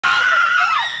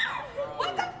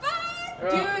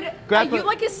grab Are you it?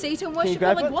 like a Satan worshiper?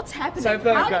 grab Like it? what's happening? So How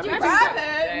grab did you it. grab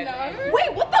it? No.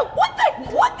 Wait, what the heck?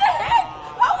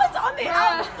 What was on the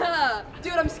app?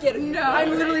 Dude, I'm scared of you. No.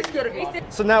 I'm literally scared of you.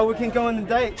 So now we can go on a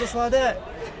date just like that.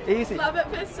 Easy. Love at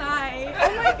first sight.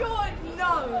 Oh my god,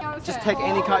 no. Just take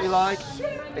any card you like,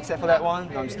 except for that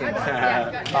one. No, I'm just kidding.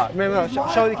 Alright, remember,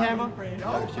 show the camera.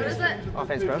 What is it? Oh,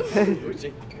 thanks, bro.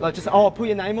 Like, just put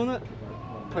your name on it.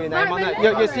 Put your name on it.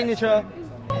 Your signature.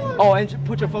 Oh, and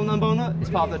put your phone number on it. It's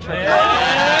part of the trip.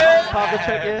 Yeah. Part of the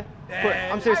trip, yeah.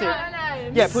 I'm serious here.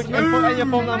 Yeah, put your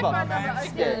phone number.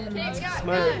 Yeah.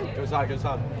 Smooth. Good side, good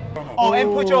side. Oh,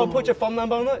 and put your phone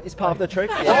number on it. It's part of the trick.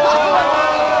 Yeah.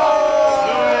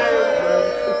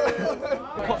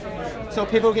 So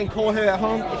people can call her at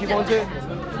home if you want to.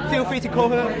 Feel free to call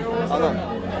her. Oh no.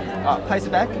 Place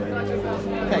it back.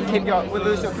 Okay, we'll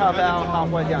lose your card about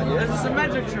halfway down, yeah? This is a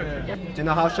magic trick. Do you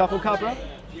know how to shuffle card, bro?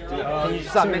 Can you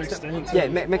start mix them? Yeah,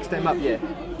 mix them up, yeah.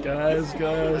 Guys.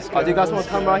 Oh, do you guys want to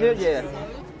come right here? Yeah.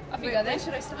 I forgot that.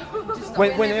 Should I stop?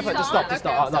 Whenever, just stop.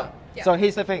 Alright, look. Yeah. So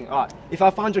here's the thing. Alright, if I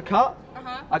find your card,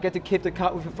 I get to keep the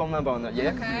card with your phone number on it,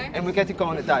 yeah? Okay. And we get to go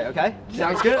on a date, okay?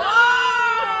 Sounds good?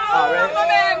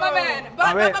 Oh, my man.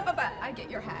 But I get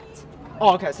your hat.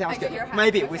 Oh, okay, sounds I get good. your hat.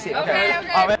 Maybe, we'll see. Okay.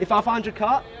 Alright, if I find your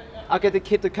card, I get to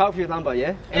keep the card with your number,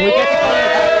 yeah? And we get to go on a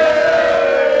date.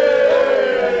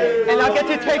 And I get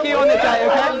to take you on a date,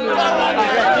 okay?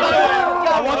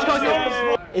 Watch closely.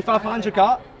 If I find your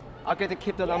card, I get to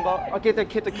keep the number. I get to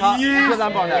keep the card. Yes. The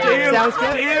number on that. Sounds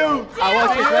good.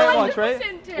 Watch this.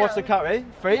 Watch. Watch the card.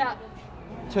 Ready? 3,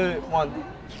 2, 1.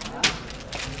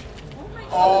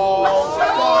 Oh!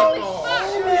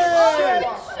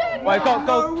 Wait, go.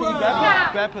 Can you grab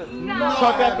it? Grab it. No.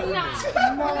 Try grab it.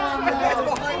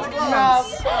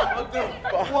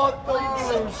 What the?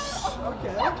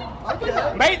 Okay.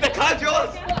 Mate, the card's yours.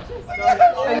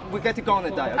 And we get to go on a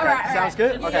date. Okay. Alright, Sounds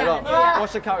good. Okay. Look.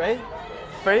 Watch the card. Ready?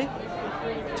 3,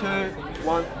 2,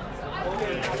 1.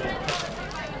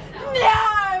 No!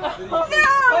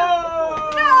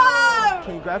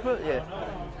 Can you grab it? Yeah.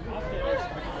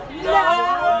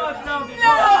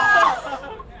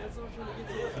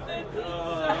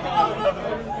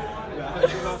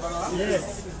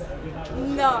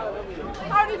 No.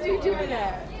 How did you do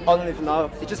that? I don't even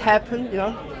know. It just happened, you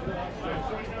know.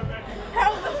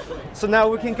 So now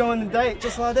we can go on a date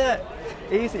just like that.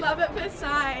 Easy. Love at first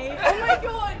sight. Oh my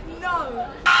god, no.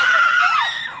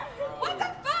 What the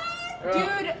fuck?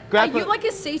 Dude, Grab are you it. like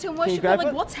a Satan worshiper? grab Like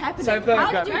it? what's happening? So How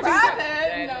grab did you it. grab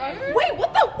it? No. Wait,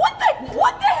 what the heck?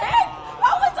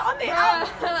 What was on the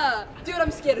app? Dude,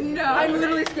 I'm scared of you. No. I'm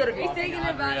literally scared of you. He's taking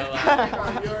advantage.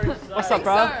 What's up,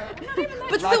 bro?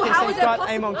 But still, how is that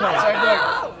Aimon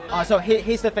possible? card. So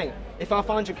here's the thing. If I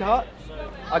find your card,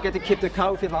 I get to keep the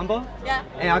card with your number. Yeah.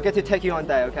 And I get to take you on a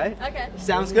date, okay? Okay.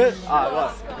 Sounds good? Alright,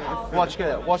 look. Watch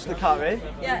good. Watch the card, ready?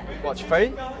 Yeah. Watch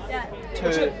 3, Yeah.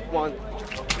 2, 1.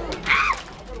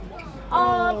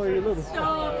 Oh, you little.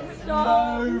 Stop.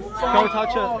 Don't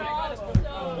touch it.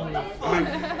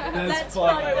 That's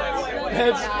fun.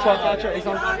 Try touch it. It's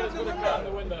on.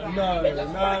 No.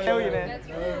 Kill you, man.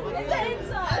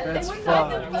 That's fun.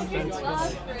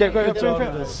 Get go to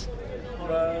this.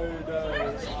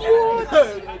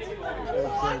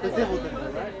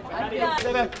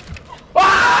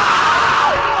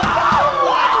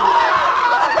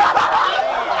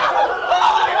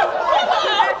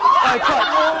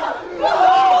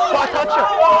 Try touch it.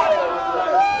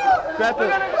 Grab it.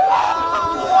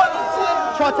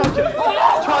 Try touch it.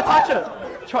 Try touch it.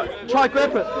 Try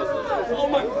grab it. Oh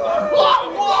my god.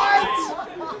 What?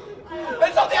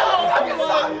 It's on the other fucking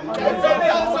side. It's on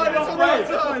the other side. It's on the right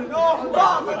side.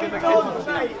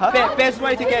 Huh? Best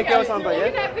way to get girls number, You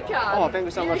can yeah? have the card. Oh, thank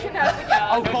you so much. You can have the card.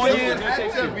 I'll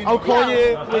call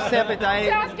you. We'll set up a date.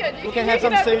 Sounds good. We can have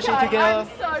some the sushi card. together. I'm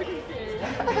so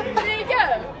confused. There you go.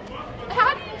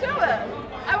 How do you do it?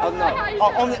 I want to know how you do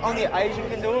it. Only Asian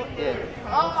can do it? Yeah.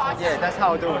 Oh, Yeah, that's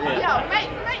how I do it, yeah. yeah,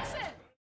 makes sense.